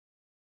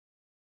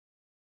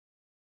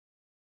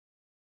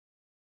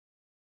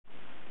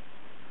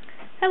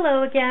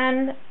Hello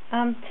again.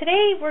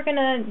 Today we're going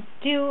to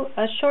do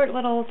a short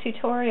little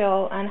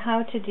tutorial on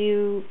how to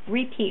do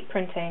repeat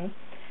printing.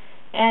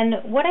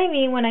 And what I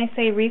mean when I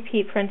say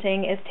repeat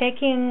printing is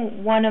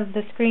taking one of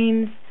the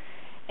screens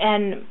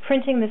and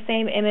printing the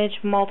same image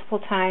multiple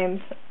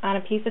times on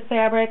a piece of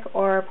fabric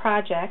or a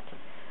project.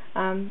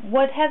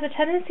 What has a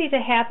tendency to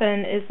happen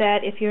is that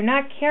if you're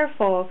not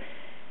careful,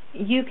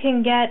 you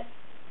can get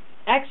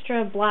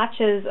extra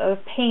blotches of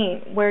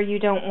paint where you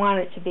don't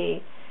want it to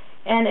be.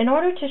 And in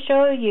order to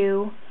show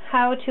you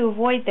how to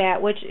avoid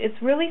that, which it's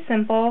really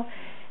simple,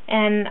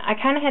 and I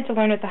kind of had to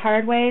learn it the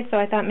hard way, so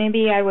I thought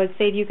maybe I would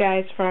save you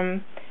guys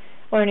from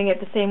learning it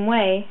the same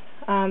way.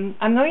 I'm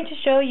going to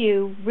show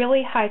you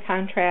really high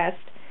contrast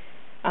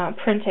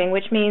printing,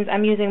 which means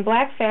I'm using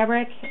black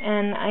fabric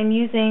and I'm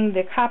using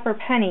the copper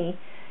penny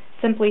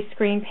simply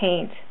screen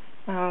paint.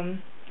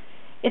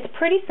 It's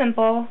pretty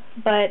simple,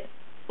 but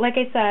like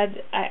I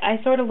said,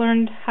 I sort of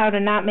learned how to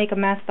not make a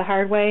mess the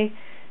hard way,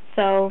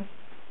 so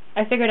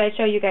I figured I'd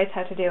show you guys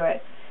how to do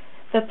it.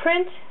 The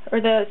print,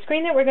 or the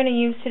screen that we're going to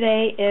use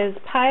today is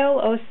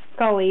Pile O'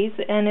 Scullies,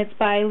 and it's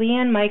by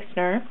Leanne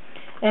Meixner,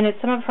 and it's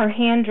some of her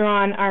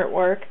hand-drawn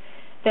artwork.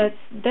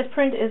 This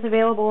print is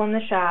available in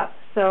the shop,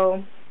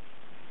 so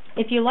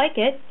if you like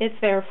it, it's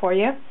there for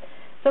you.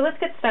 So let's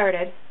get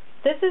started.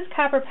 This is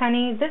copper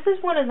penny. This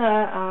is one of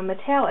the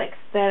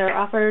metallics that are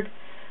offered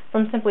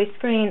from Simply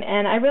Screen,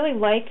 and I really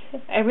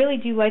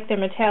do like their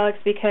metallics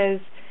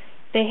because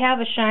they have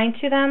a shine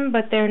to them,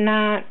 but they're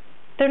not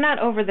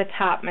over the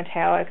top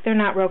metallic. They're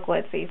not real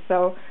glitzy.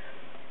 So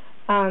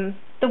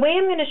the way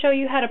I'm going to show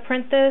you how to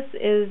print this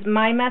is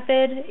my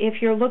method.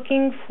 If you're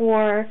looking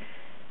for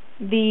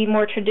the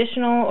more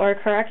traditional or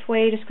correct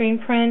way to screen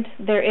print,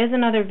 there is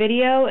another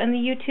video in the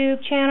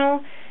YouTube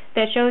channel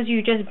that shows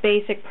you just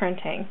basic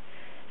printing.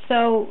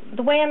 So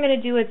the way I'm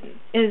going to do it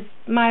is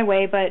my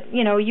way, but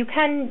you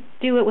can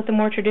do it with the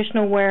more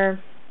traditional way,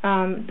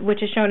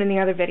 which is shown in the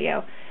other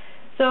video.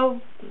 So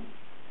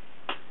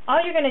all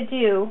you're going to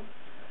do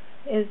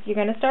is you're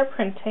going to start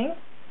printing.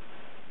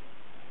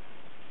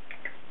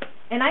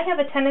 And I have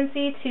a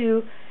tendency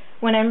to,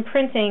 when I'm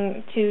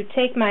printing, to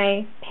take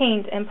my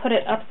paint and put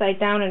it upside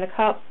down in a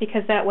cup,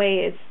 because that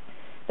way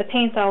the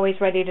paint's always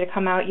ready to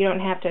come out. You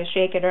don't have to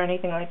shake it or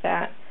anything like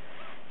that.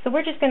 So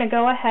we're just going to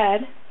go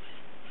ahead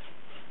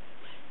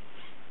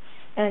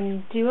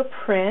and do a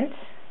print.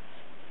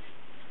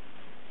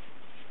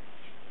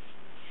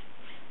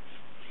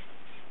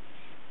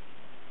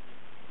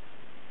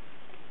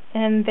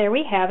 And there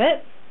we have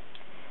it.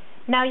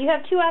 Now you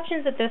have two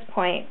options at this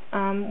point.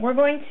 We're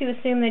going to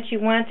assume that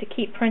you want to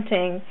keep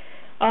printing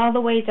all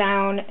the way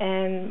down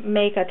and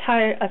make a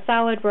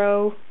solid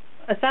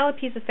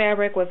piece of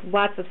fabric with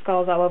lots of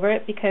skulls all over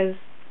it, because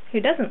who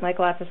doesn't like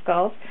lots of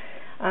skulls?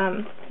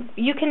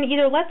 You can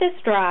either let this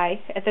dry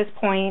at this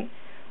point,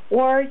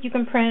 or you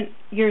can print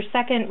your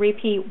second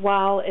repeat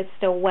while it's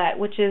still wet,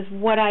 which is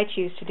what I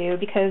choose to do,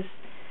 because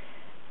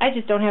I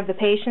just don't have the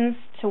patience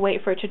to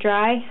wait for it to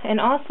dry. And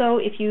also,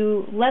 if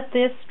you let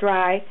this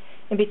dry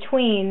in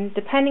between,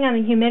 depending on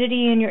the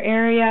humidity in your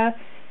area,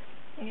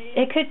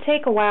 it could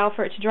take a while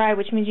for it to dry,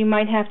 which means you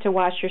might have to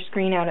wash your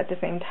screen out at the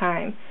same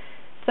time.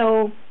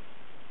 So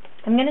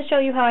I'm going to show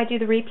you how I do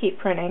the repeat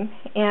printing.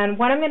 And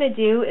what I'm going to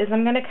do is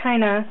I'm going to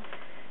kind of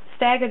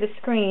stagger the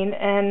screen,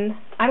 and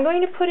I'm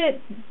going to put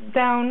it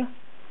down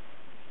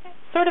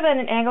sort of at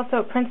an angle so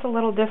it prints a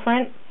little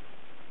different.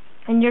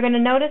 And you're going to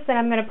notice that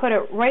I'm going to put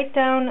it right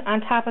down on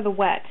top of the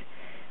wet.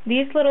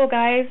 These little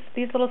guys,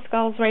 these little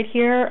skulls right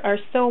here, are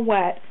still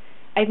wet.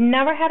 I've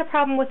never had a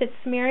problem with it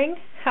smearing.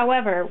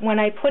 However, when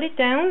I put it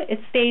down, it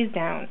stays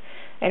down.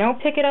 I don't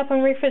pick it up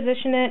and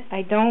reposition it.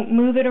 I don't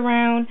move it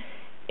around.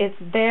 It's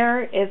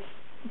there. It's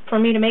for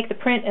me to make the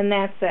print, and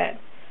that's it.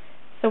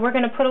 So we're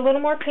going to put a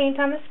little more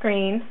paint on the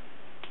screen.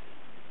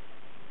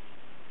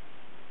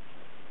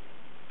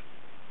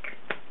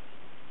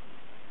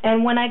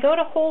 And when I go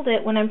to hold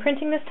it, when I'm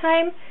printing this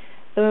time,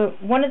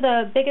 one of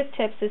the biggest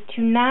tips is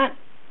to not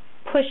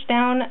push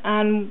down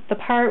on the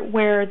part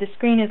where the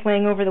screen is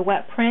laying over the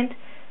wet print.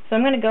 So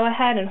I'm going to go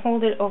ahead and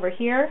hold it over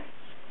here.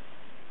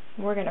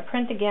 We're going to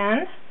print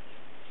again.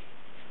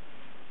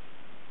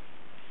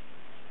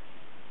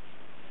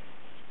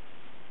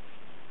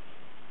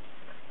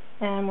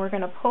 And we're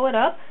going to pull it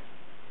up.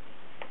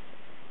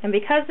 And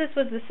because this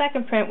was the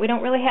second print, we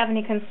don't really have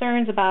any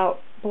concerns about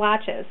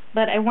blotches.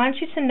 But I want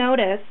you to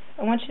notice,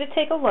 I want you to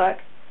take a look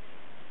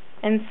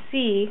and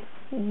see,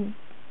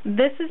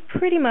 this is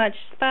pretty much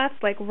spots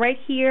like right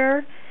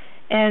here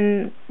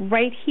and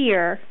right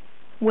here,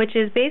 which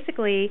is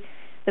basically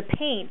the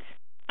paint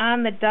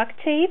on the duct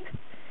tape,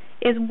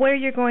 is where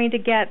you're going to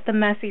get the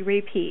messy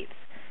repeats.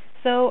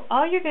 So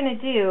all you're going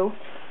to do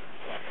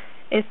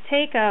is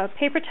take a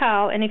paper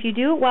towel, and if you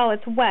do it while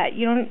it's wet,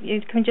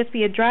 it can just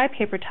be a dry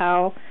paper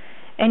towel,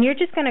 and you're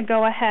just going to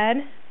go ahead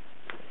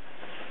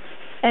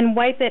and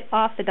wipe it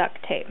off the duct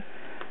tape.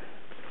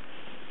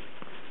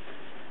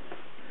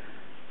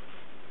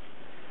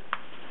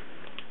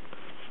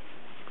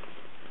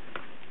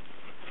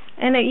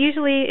 And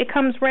it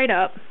comes right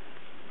up.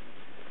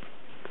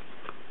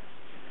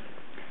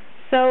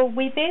 So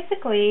we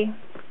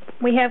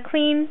have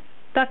clean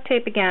duct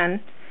tape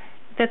again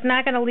that's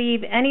not going to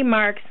leave any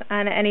marks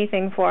on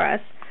anything for us.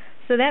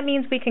 So that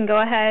means we can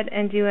go ahead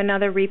and do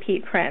another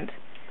repeat print.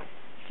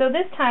 So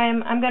this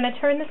time I'm going to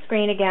turn the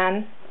screen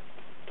again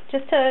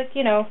just to,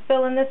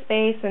 fill in the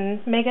space and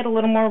make it a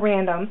little more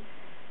random.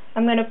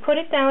 I'm going to put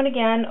it down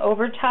again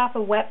over top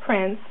of wet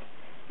prints,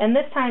 and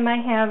this time I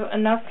have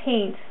enough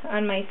paint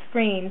on my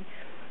screen.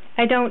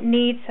 I don't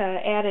need to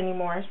add any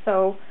more,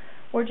 so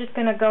we're just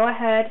going to go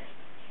ahead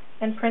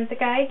and print the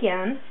guy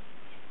again.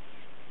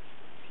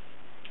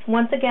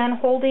 Once again,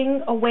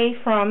 holding away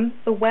from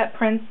the wet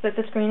prints that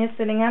the screen is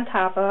sitting on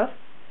top of.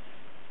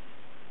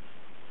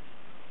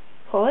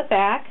 Pull it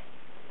back,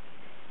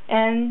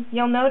 and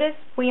you'll notice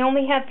we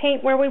only have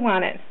paint where we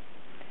want it.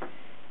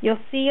 You'll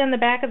see on the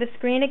back of the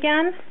screen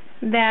again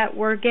that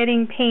we're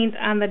getting paint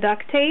on the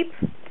duct tape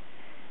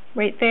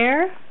right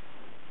there.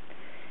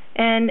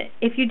 And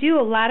if you do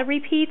a lot of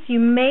repeats, you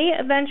may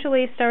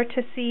eventually start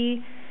to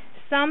see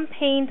some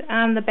paint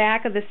on the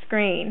back of the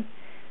screen.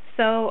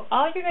 So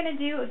all you're going to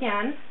do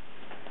again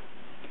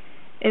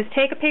is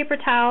take a paper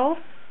towel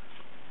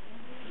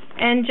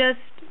and just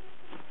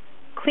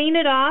clean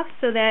it off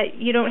so that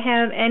you don't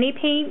have any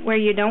paint where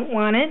you don't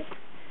want it.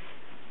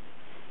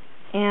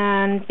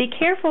 And be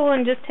careful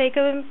and just take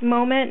a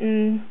moment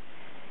and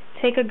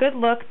take a good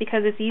look,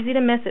 because it's easy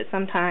to miss it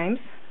sometimes.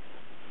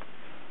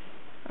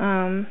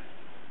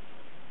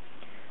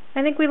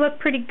 I think we look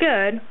pretty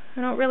good.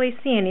 I don't really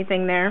see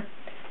anything there.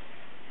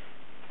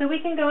 So we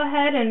can go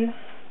ahead and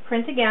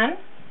print again.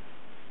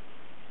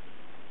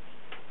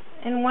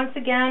 And once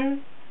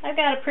again, I've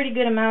got a pretty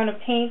good amount of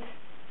paint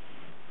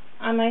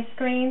on my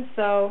screen,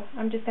 so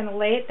I'm just going to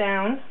lay it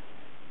down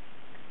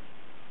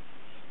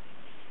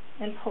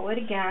and pull it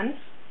again.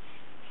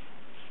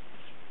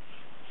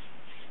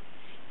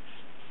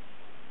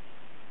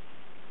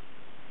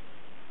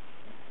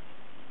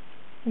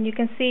 And you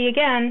can see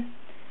again,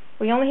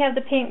 we only have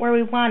the paint where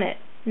we want it.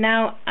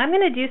 Now I'm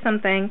going to do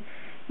something.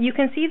 You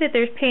can see that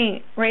there's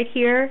paint right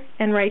here,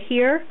 and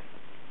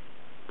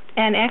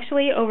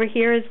actually over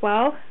here as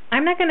well.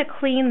 I'm not going to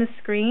clean the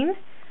screen.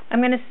 I'm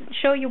going to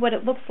show you what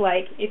it looks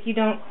like if you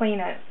don't clean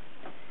it.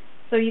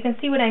 So you can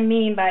see what I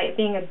mean by it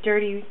being a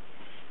dirty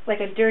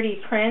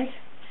print,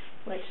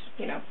 which,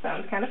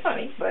 sounds kind of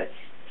funny, but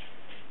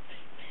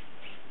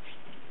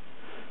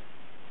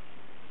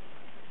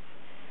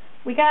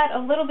we got a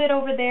little bit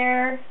over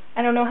there.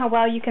 I don't know how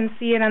well you can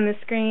see it on the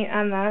screen,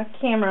 on the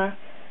camera.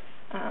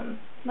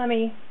 Let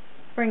me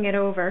bring it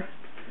over.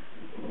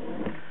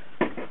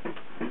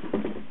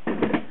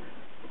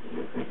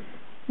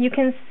 You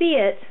can see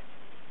it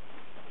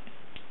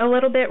a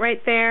little bit right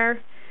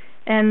there,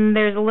 and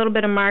there's a little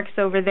bit of marks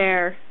over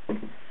there.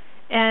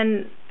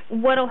 And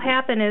what'll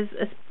happen is,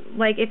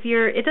 like,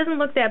 it doesn't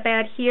look that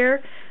bad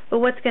here, but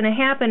what's going to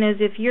happen is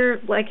if you're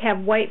have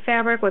white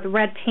fabric with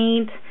red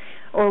paint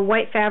or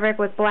white fabric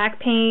with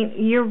black paint,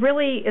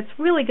 it's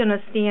really going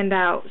to stand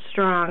out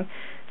strong.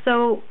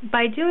 So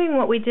by doing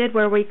what we did,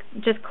 where we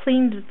just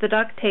cleaned the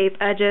duct tape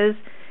edges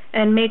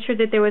and made sure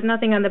that there was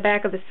nothing on the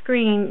back of the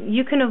screen,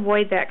 you can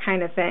avoid that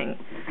kind of thing.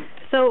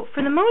 So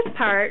for the most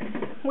part,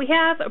 we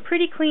have a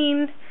pretty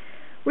clean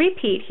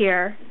repeat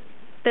here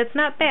that's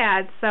not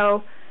bad.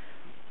 So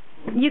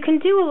you can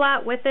do a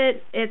lot with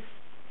it.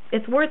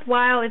 It's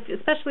worthwhile,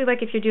 especially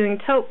if you're doing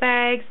tote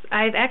bags.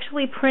 I've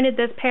actually printed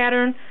this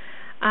pattern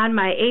on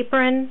my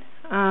apron.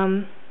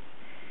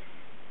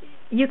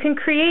 You can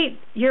create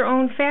your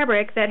own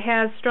fabric that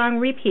has strong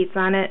repeats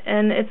on it,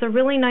 and it's a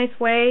really nice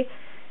way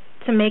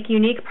to make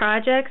unique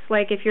projects,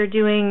 like if you're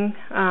doing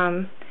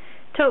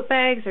tote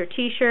bags or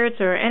t-shirts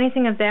or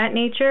anything of that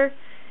nature.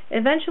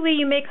 Eventually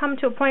you may come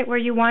to a point where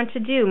you want to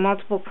do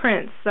multiple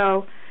prints.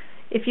 So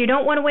if you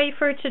don't want to wait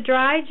for it to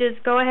dry,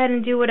 just go ahead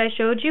and do what I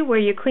showed you, where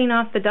you clean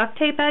off the duct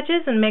tape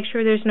edges and make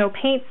sure there's no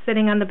paint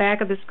sitting on the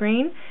back of the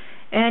screen,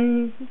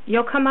 and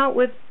you'll come out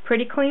with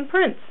pretty clean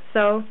prints.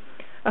 So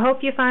I hope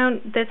you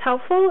found this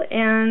helpful,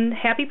 and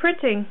happy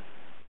printing!